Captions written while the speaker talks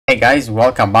Hey guys,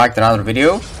 welcome back to another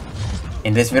video.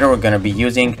 In this video we're gonna be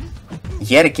using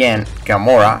yet again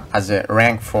Gamora as a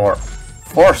rank 4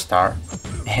 4-star,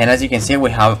 and as you can see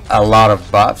we have a lot of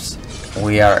buffs.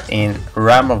 We are in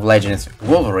Realm of Legends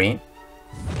Wolverine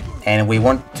and we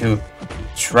want to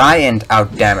try and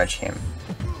out damage him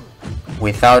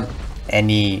without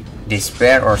any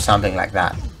despair or something like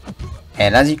that.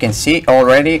 And as you can see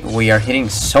already we are hitting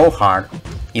so hard,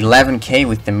 11k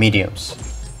with the mediums.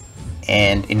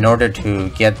 And in order to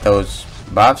get those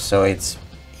buffs so it's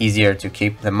easier to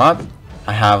keep them up,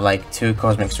 I have like 2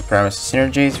 Cosmic Supremacy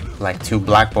synergies, like 2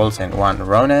 Black Bolts and 1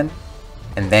 Ronin.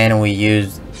 And then we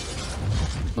use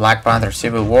Black Panther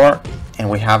Civil War and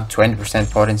we have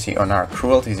 20% potency on our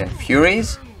Cruelties and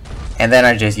Furies. And then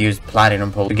I just used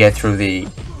Platinum Pull to get through the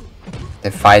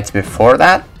fights before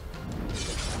that.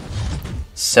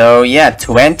 So yeah,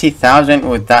 20,000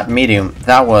 with that medium,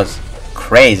 that was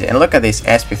crazy. And look at this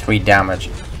SP3 damage.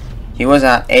 He was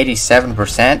at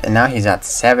 87% and now he's at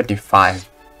 75.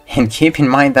 And keep in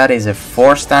mind that is a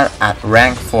 4-star at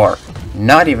rank 4,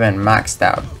 not even maxed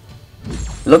out.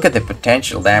 Look at the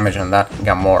potential damage on that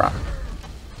Gamora.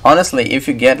 Honestly, if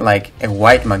you get like a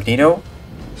white Magneto,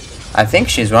 I think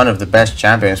she's one of the best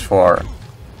champions for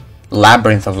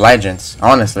Labyrinth of Legends.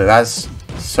 Honestly, that's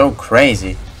so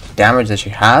crazy damage that she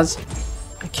has.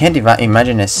 I can't even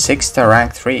imagine a 6-star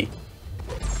rank 3.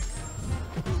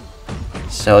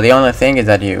 So the only thing is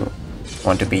that you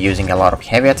want to be using a lot of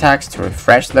heavy attacks to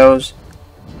refresh those.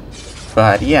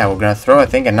 But yeah, we're gonna throw I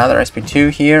think another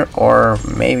SP2 here, or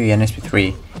maybe an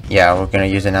SP3. Yeah, we're gonna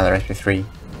use another SP3.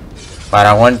 But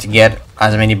I wanted to get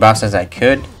as many buffs as I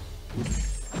could.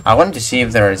 I wanted to see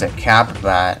if there is a cap,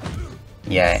 but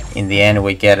yeah, in the end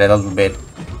we get a little bit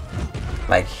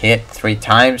like hit 3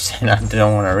 times and I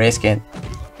don't want to risk it.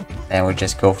 And we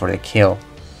just go for the kill.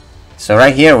 So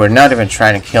right here we're not even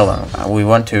trying to kill them. We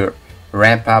want to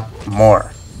ramp up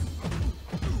more.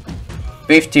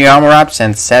 50 armor ups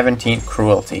and 17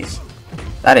 cruelties.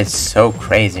 That is so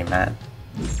crazy, man.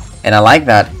 And I like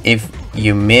that if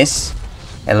you miss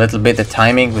a little bit the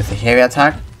timing with the heavy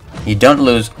attack, you don't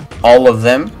lose all of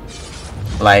them,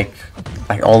 like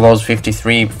all those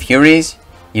 53 furies.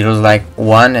 You lose like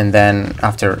 1 and then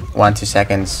after 1-2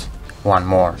 seconds 1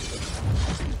 more.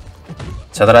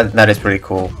 So that is pretty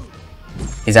cool.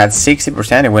 He's at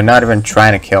 60% and we're not even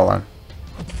trying to kill him.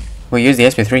 We use the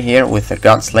SP3 here with the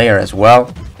God Slayer as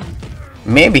well.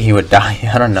 Maybe he would die,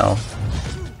 I don't know.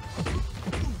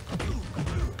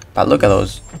 But look at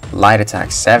those light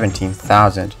attacks,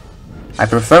 17,000. I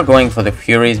prefer going for the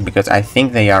Furies because I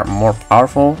think they are more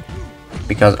powerful.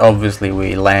 Because obviously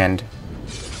we land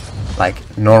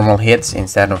like normal hits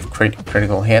instead of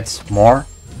critical hits more.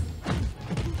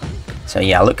 So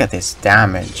yeah, look at this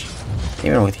damage.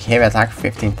 Even with heavy attack,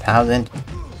 15,000.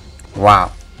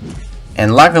 Wow.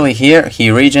 And luckily here he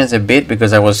regens a bit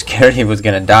because I was scared he was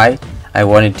gonna die. I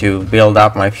wanted to build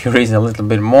up my Furies a little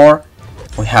bit more.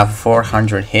 We have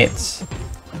 400 hits.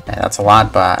 And that's a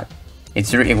lot, but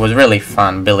it was really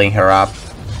fun building her up,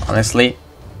 honestly.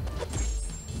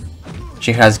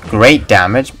 She has great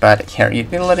damage, but her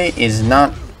utility is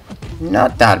not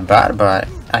that bad, but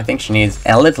I think she needs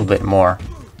a little bit more.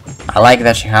 I like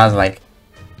that she has like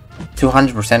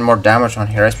 200% more damage on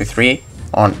her SP3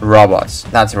 on robots.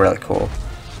 That's really cool.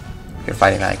 If you're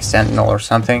fighting like Sentinel or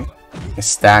something, a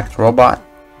stacked robot,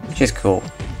 she's cool.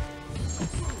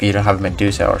 If you don't have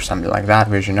Medusa or something like that,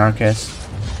 Virgin Arcus.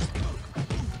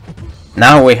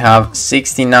 Now we have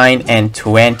 69 and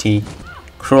 20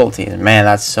 cruelties. Man,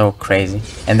 that's so crazy.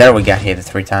 And there we got hit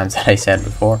 3 times that I said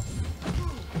before.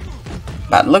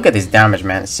 But look at this damage,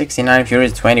 man. 69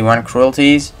 furies, 21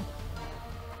 cruelties.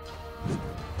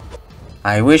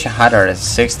 I wish I had her as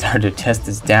a 6-star to test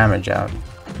this damage out.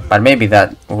 But maybe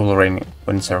that Wolverine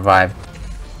wouldn't survive.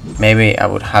 Maybe I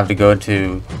would have to go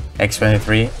to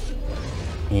X23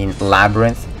 in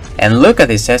Labyrinth. And look at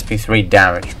this SP3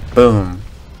 damage. Boom.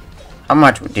 How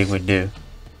much did we do?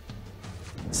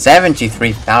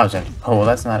 73,000. Oh,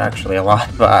 that's not actually a lot,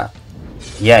 but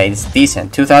yeah, it's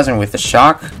decent. 2,000 with the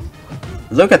shock.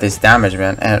 Look at this damage,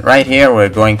 man. And right here we're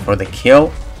going for the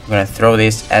kill. We're gonna throw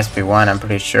this SP1, I'm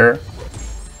pretty sure.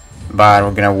 But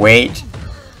we're gonna wait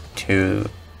to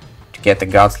get the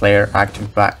God Slayer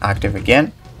active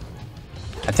again.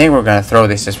 I think we're gonna throw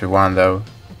this SP1 though,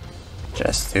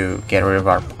 just to get rid of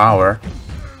our power.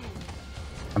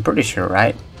 I'm pretty sure,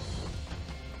 right?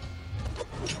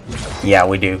 Yeah,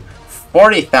 we do.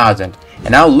 40,000.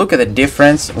 And now look at the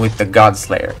difference with the God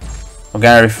Slayer. We're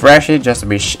gonna refresh it just to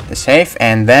be safe,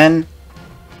 and then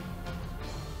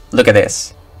look at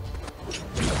this.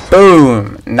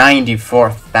 Boom!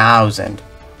 94,000.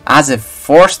 As a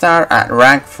 4-star at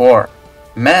rank 4.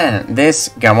 Man, this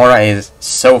Gamora is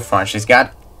so fun. She's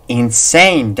got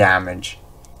insane damage.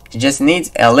 She just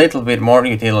needs a little bit more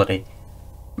utility.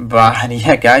 But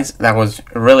yeah guys, that was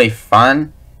really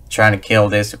fun trying to kill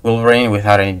this Wolverine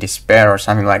without any despair or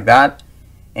something like that.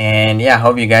 And yeah, I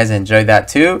hope you guys enjoyed that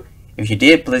too. If you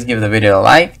did, please give the video a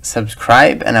like,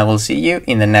 subscribe, and I will see you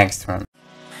in the next one.